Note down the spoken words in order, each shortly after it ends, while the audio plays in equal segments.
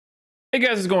Hey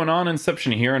guys, what's going on?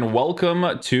 Inception here, and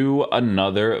welcome to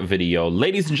another video.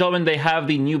 Ladies and gentlemen, they have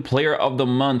the new player of the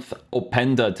month,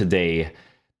 Openda, today.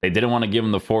 They didn't want to give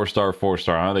him the 4-star,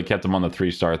 huh? They kept him on the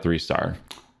 3-star, 3-star.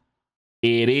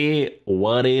 It is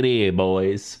what it is,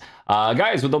 boys.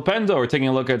 Guys, with Openda, we're taking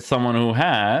a look at someone who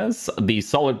has the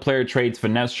solid player traits,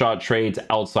 finesse shot traits,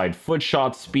 outside foot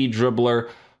shot, speed dribbler,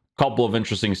 couple of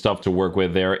interesting stuff to work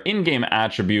with there. In-game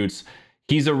attributes.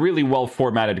 He's a really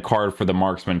well-formatted card for the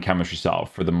marksman chemistry style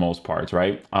for the most part,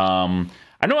 right? I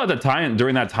know at the time,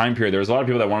 during that time period, there was a lot of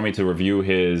people that wanted me to review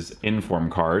his inform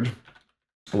card,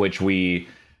 which we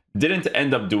didn't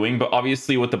end up doing, but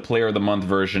obviously with the player of the month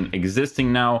version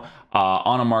existing now,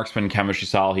 on a marksman chemistry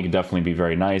style, he could definitely be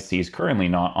very nice. He's currently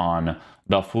not on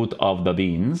the foot of the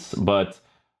beans, but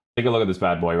take a look at this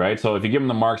bad boy, right? So if you give him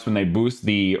the marksman, they boost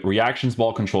the reactions,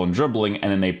 ball control, and dribbling, and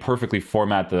then they perfectly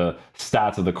format the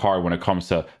stats of the card when it comes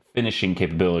to finishing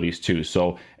capabilities too.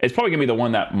 So it's probably gonna be the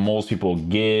one that most people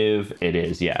give. It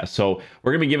is, yeah. So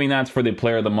we're gonna be giving that for the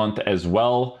player of the month as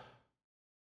well,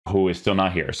 who is still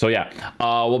not here. So yeah,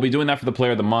 we'll be doing that for the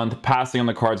player of the month. Passing on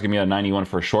the card is gonna be a 91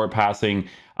 for short passing.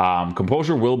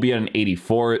 Composure will be at an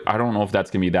 84. I don't know if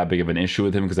that's gonna be that big of an issue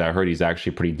with him because I heard he's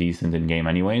actually pretty decent in game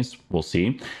anyways. We'll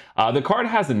see. The card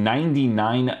has a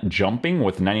 99 jumping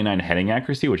with 99 heading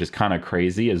accuracy, which is kind of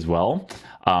crazy as well,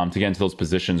 to get into those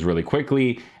positions really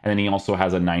quickly. And then he also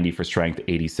has a 90 for strength,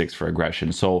 86 for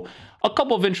aggression. So a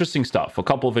couple of interesting stuff.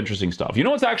 You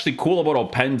know what's actually cool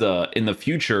about Openda in the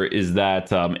future is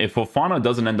that if Fofana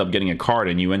doesn't end up getting a card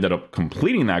and you ended up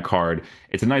completing that card,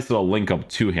 it's a nice little link up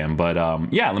to him. But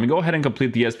yeah, let me go ahead and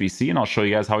complete the SBC and I'll show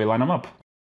you guys how we line him up.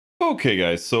 Okay,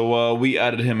 guys, so we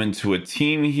added him into a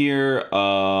team here.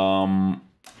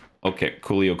 Okay,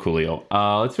 coolio.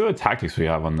 Let's see what tactics we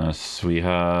have on this. We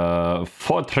have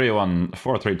 4-3-1,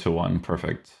 4-3-2-1.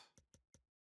 Perfect.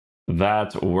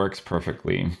 That works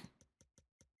perfectly.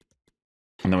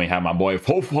 And then we have my boy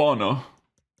Fofana.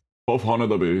 Fofana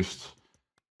the beast.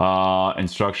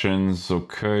 Instructions.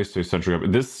 Okay, so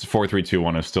centric. This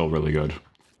 4-3-2-1 is still really good.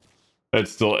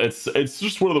 It's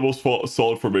just one of the most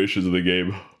solid formations in the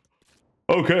game.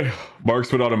 Okay,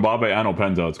 marksman on Mbappe and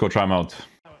Openda. Let's go try him out.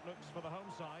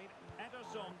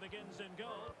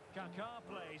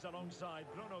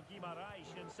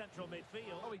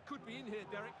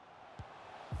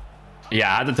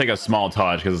 Yeah, I had to take a small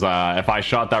touch because if I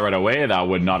shot that right away, that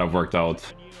would not have worked out.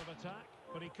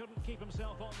 But he couldn't keep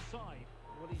himself onside.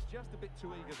 Well, he's just a bit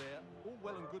too eager there. All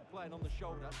well and good playing on the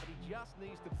shoulder, but he just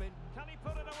needs to bend. Can he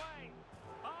put it away?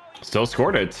 Still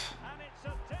scored it.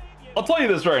 I'll tell you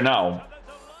this right now.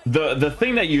 The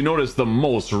thing that you notice the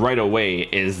most right away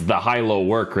is the high-low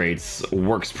work rates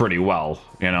works pretty well,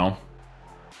 you know?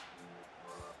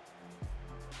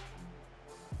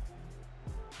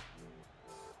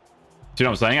 Do you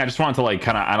know what I'm saying? I just wanted to like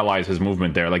kind of analyze his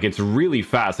movement there. Like it's really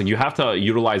fast. Like you have to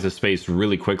utilize the space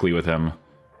really quickly with him.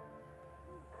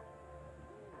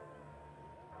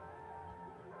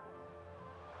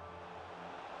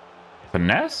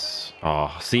 Finesse?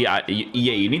 Oh, see, yeah,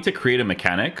 you need to create a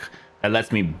mechanic that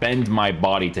lets me bend my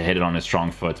body to hit it on his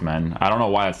strong foot, man. I don't know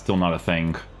why that's still not a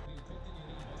thing.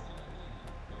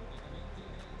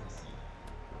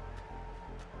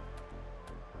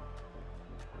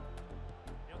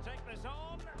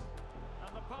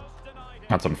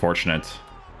 That's unfortunate.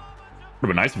 Would have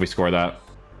been nice if we scored that.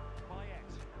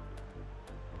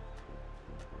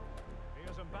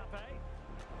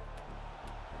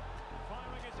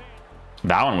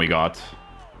 That one we got.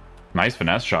 Nice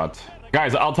finesse shot.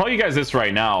 Guys, I'll tell you guys this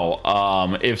right now.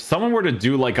 If someone were to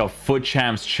do like a Foot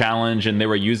Champs challenge and they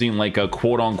were using like a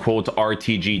quote-unquote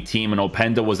RTG team and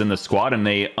Openda was in the squad and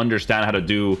they understand how to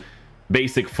do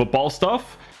basic football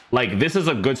stuff, like, this is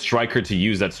a good striker to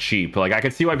use that's cheap. Like, I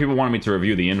could see why people wanted me to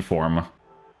review the inform.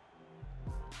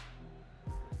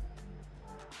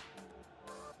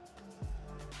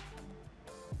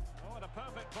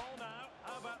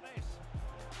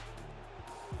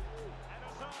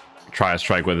 Try a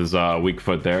strike with his weak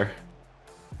foot there.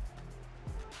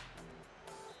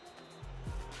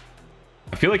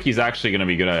 I feel like he's actually going to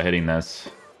be good at hitting this.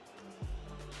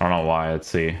 I don't know why. Let's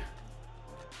see.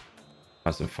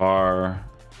 Pass it far.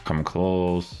 Come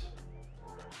close.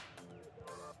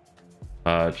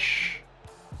 Touch.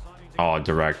 Oh,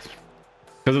 direct.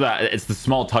 Because of that, it's the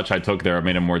small touch I took there. It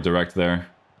made him more direct there.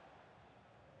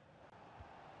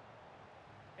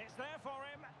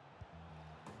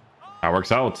 That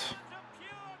works out.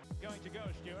 Well,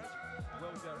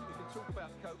 Derek, we can talk about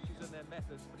coaches and their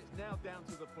methods, but it's now down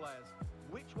to the players.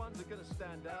 Which ones are going to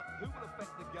stand out? Who will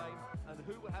affect the game? And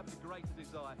who will have the greater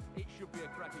desire? It should be a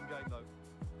cracking game, though.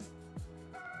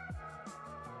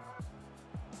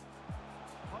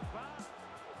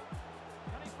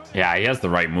 Yeah, he has the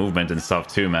right movement and stuff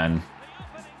too, man.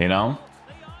 You know?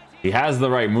 He has the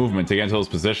right movement to get into those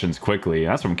positions quickly.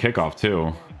 That's from kickoff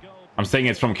too. I'm saying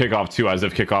it's from kickoff too, as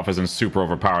if kickoff isn't super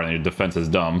overpowered and your defense is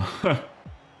dumb.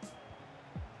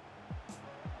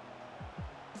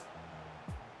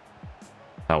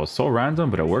 That was so random,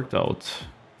 but it worked out.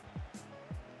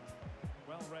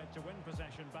 Well read to win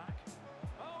possession back.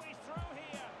 Oh, he's through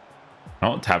here.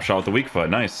 Oh, tap shot with the weak foot.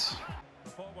 Nice.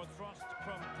 The forward thrust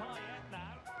from Potm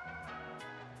now.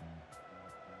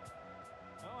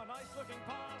 Oh, a nice looking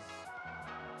pass.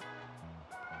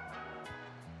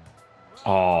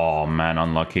 Oh, man,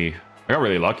 unlucky. I got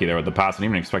really lucky there with the pass. I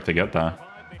didn't even expect to get that.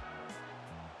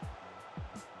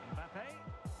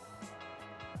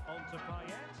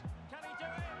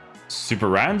 Super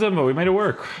random, but we made it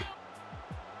work.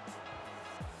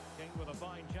 With a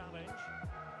fine challenge.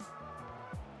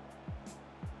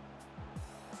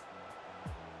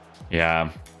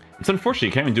 Yeah, it's unfortunate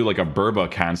you can't even do like a Burba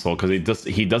cancel because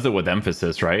he does it with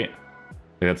emphasis, right?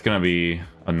 Like, that's gonna be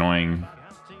annoying. He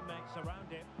has teammates around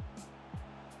him.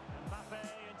 Mbappe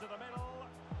into the middle.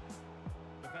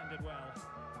 Defended well.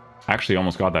 Actually,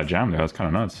 almost got that jam there. That's kind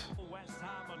of nuts.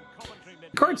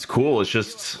 The card's cool. It's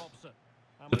just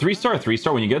the 3-star,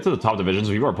 3-star. When you get to the top divisions,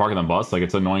 people are parking the bus. Like,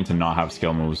 it's annoying to not have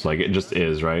skill moves. Like, it just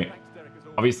is, right?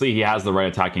 Obviously, he has the right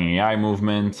attacking AI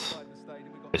movement.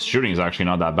 His shooting is actually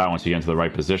not that bad once you get into the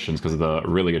right positions because of the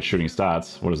really good shooting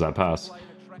stats. What does that pass?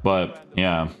 But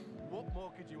yeah. What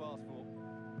more could you ask for?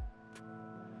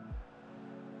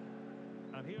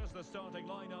 And here's the starting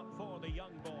lineup for the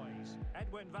young boys.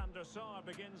 Edwin van der Sar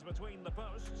begins between the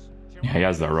posts. Yeah, he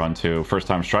has that run too. First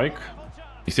time strike.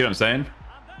 You see what I'm saying?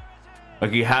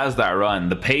 Like, he has that run.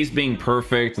 The pace being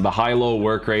perfect, the high-low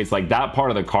work rates, like that part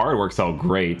of the card works out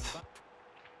great.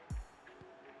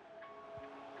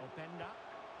 Openda.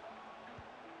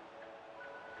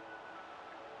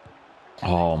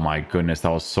 Oh my goodness, that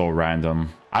was so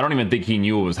random. I don't even think he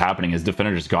knew what was happening. His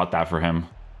defender just got that for him.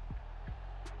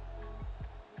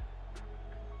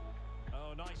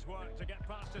 Oh, nice work to get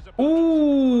past his opponent.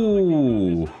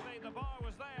 Ooh. The bar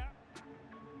was there.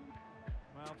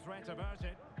 Well, threat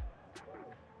averted.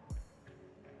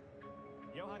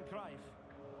 Johan Cruyff.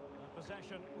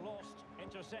 Possession lost,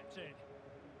 intercepted.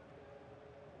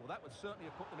 Well, that would certainly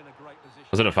have put them in a great position.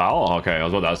 Was it a foul? Okay, I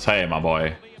was about to say, my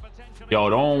boy. Yo,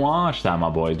 don't watch that, my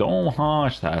boy. Don't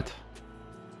watch that.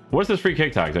 What's his free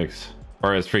kick tactics?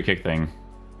 Or his free kick thing?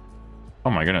 Oh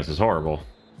my goodness, it's horrible.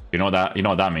 You know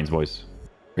what that means, boys.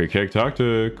 Free kick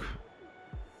tactic.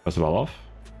 Pass the ball off.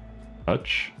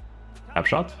 Touch. Tap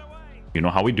shot. You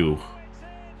know how we do.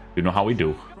 You know how we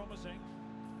do.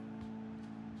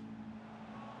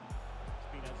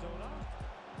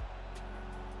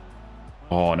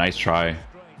 Oh, nice try.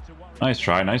 Nice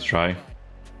try, nice try.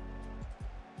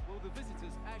 Well, the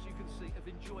visitors, as you can see, have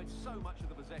enjoyed so much of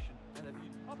the possession and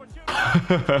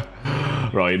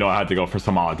have Bro, you know I had to go for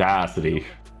some audacity.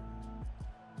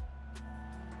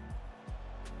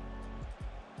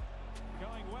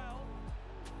 going well.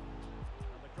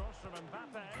 And the cross from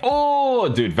Mbappe. Oh,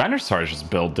 dude, Van der Sar is just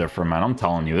built different, man. I'm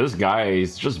telling you, this guy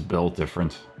is just built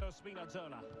different. Let's see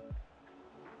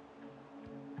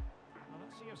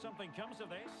if something comes of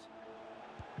this.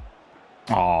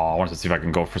 Oh, I wanted to see if I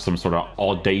can go for some sort of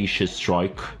audacious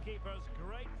strike. Keeper's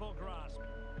grateful grasp.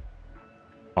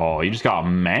 Oh, you just got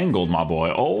mangled, my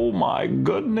boy. Oh my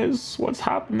goodness, what's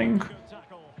happening? Good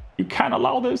tackle. You can't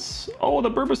allow this. Oh, the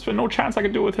Burba spin, no chance I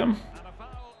could do with him. And a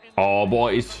foul in Oh,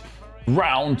 boys.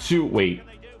 Round 2. Wait,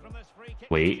 they do from this free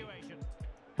kick wait. situation.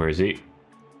 Where is he?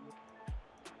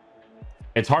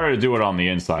 It's harder to do it on the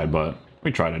inside, but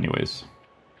we tried anyways.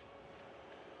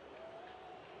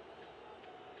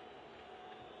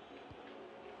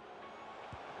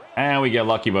 And we get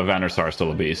lucky, but Van der Sar is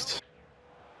still a beast.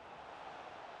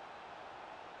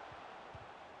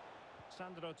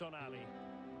 Sandro Tonali.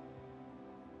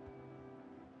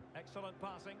 Excellent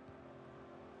passing.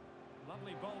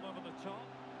 Lovely ball over the top.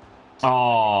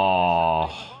 Oh,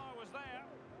 The bar was there.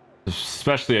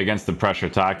 especially against the pressure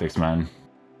tactics, man.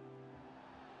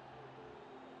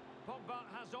 Pogba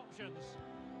has options.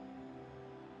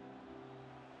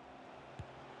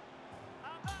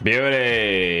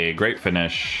 Beauty. Great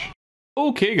finish.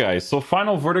 Okay, guys. So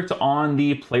final verdict on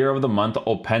the Player of the Month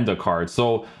Openda card.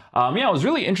 So, yeah, it was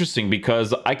really interesting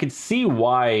because I could see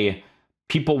why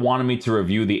people wanted me to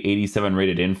review the 87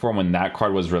 rated inform when that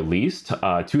card was released.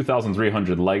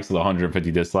 2,300 likes with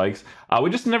 150 dislikes. We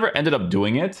just never ended up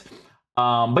doing it.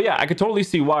 But yeah, I could totally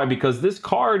see why, because this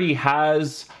card, he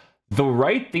has the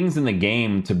right things in the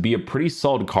game to be a pretty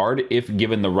solid card if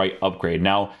given the right upgrade.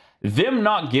 Now, Them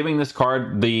not giving this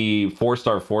card the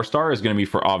 4-star 4-star is going to be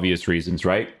for obvious reasons,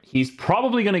 right? He's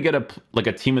probably going to get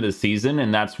a team of the season,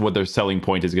 and that's what their selling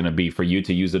point is going to be, for you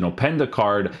to use an Openda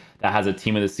card that has a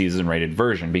team of the season rated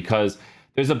version, because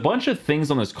there's a bunch of things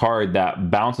on this card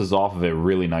that bounces off of it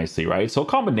really nicely, right? So a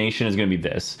combination is going to be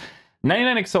this: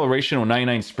 99 acceleration or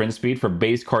 99 sprint speed for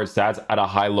base card stats at a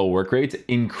high-low work rate.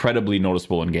 Incredibly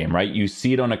noticeable in game, right? You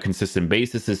see it on a consistent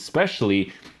basis,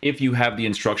 especially if you have the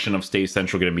instruction of stay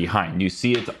central getting behind. You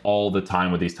see it all the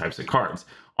time with these types of cards.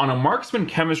 On a marksman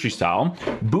chemistry style,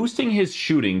 boosting his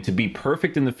shooting to be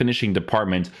perfect in the finishing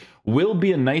department will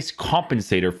be a nice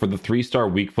compensator for the 3-star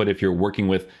weak foot if you're working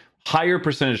with higher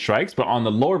percentage strikes. But on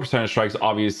the lower percentage strikes,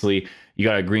 obviously you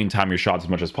got to green time your shots as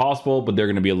much as possible, but they're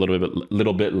going to be a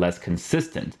little bit less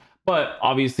consistent. But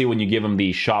obviously when you give them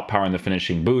the shot power and the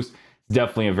finishing boost, it's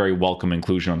definitely a very welcome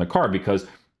inclusion on the card, because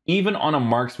even on a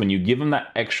marksman, you give them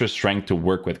that extra strength to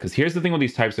work with. Because here's the thing with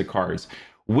these types of cards: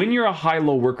 when you're a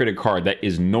high-low work rated card that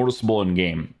is noticeable in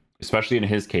game, especially in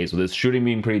his case with his shooting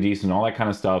being pretty decent and all that kind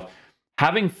of stuff,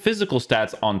 having physical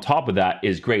stats on top of that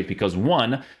is great, because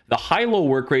one, the high-low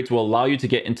work rates will allow you to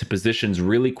get into positions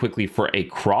really quickly for a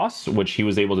cross, which he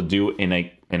was able to do in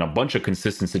a bunch of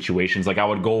consistent situations. Like I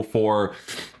would go for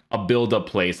a build-up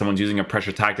play, someone's using a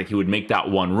pressure tactic, he would make that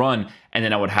one run, and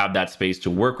then I would have that space to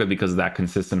work with because of that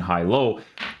consistent high-low.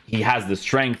 He has the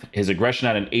strength. His aggression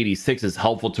at an 86 is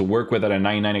helpful to work with at a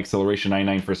 99 acceleration,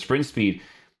 99 for sprint speed.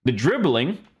 The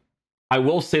dribbling, I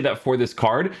will say that for this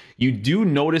card, you do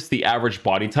notice the average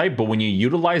body type, but when you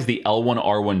utilize the L1,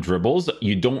 R1 dribbles,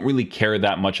 you don't really care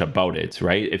that much about it,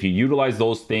 right? If you utilize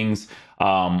those things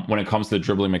when it comes to the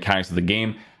dribbling mechanics of the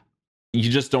game, you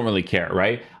just don't really care,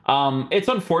 right? It's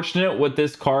unfortunate with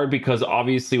this card because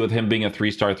obviously with him being a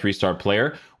 3-star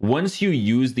player, once you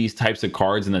use these types of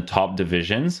cards in the top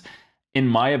divisions, in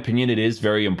my opinion, it is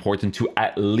very important to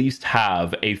at least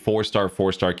have a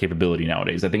 4-star capability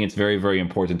nowadays. I think it's very, very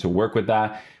important to work with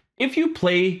that. If you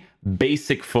play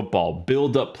basic football,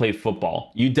 build up play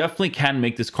football, you definitely can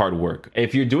make this card work.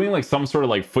 If you're doing like some sort of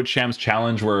like foot shams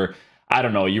challenge where, I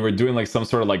don't know, you were doing like some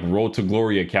sort of like road to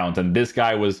glory account and this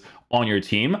guy was on your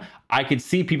team, I could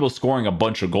see people scoring a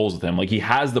bunch of goals with him. Like he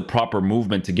has the proper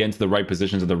movement to get into the right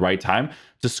positions at the right time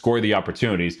to score the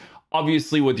opportunities.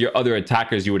 Obviously, with your other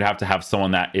attackers, you would have to have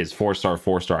someone that is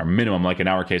 4-star minimum. Like in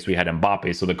our case, we had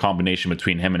Mbappe, so the combination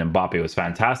between him and Mbappe was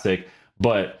fantastic.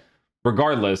 But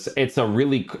regardless, it's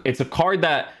a card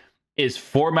that is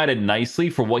formatted nicely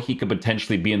for what he could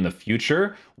potentially be in the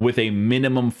future with a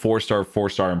minimum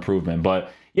 4-star improvement.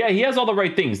 But yeah, he has all the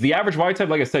right things. The average Y type,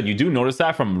 like I said, you do notice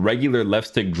that from regular left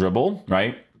stick dribble,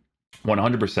 right?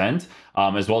 100%,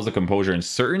 as well as the composure in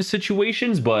certain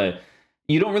situations, but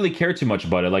you don't really care too much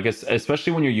about it. Like,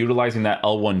 especially when you're utilizing that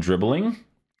L1 dribbling,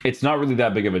 it's not really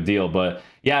that big of a deal. But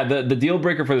yeah, the deal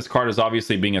breaker for this card is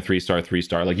obviously being a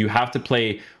 3-star. Like you have to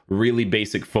play really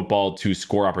basic football to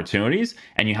score opportunities,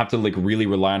 and you have to like really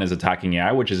rely on his attacking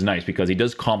AI, which is nice because he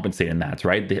does compensate in that,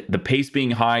 right? The pace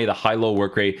being high, the high-low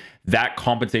work rate, that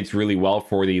compensates really well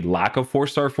for the lack of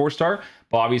 4-star.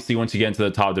 But obviously, once you get into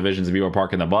the top divisions and people are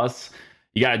parking the bus,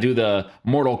 you got to do the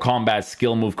Mortal Kombat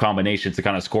skill move combinations to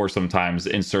kind of score sometimes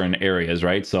in certain areas,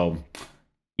 right? So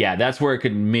yeah, that's where it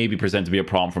could maybe present to be a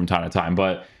problem from time to time.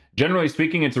 But generally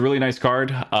speaking, it's a really nice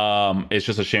card. It's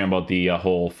just a shame about the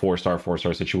whole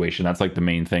 4-star situation. That's like the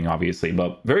main thing, obviously.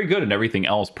 But very good in everything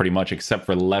else pretty much except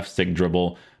for left stick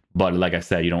dribble. But like I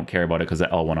said, you don't care about it because of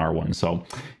L1, R1. So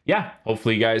yeah,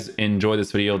 hopefully you guys enjoy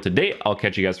this video today. I'll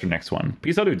catch you guys for the next one.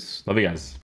 Peace out, dudes. Love you guys.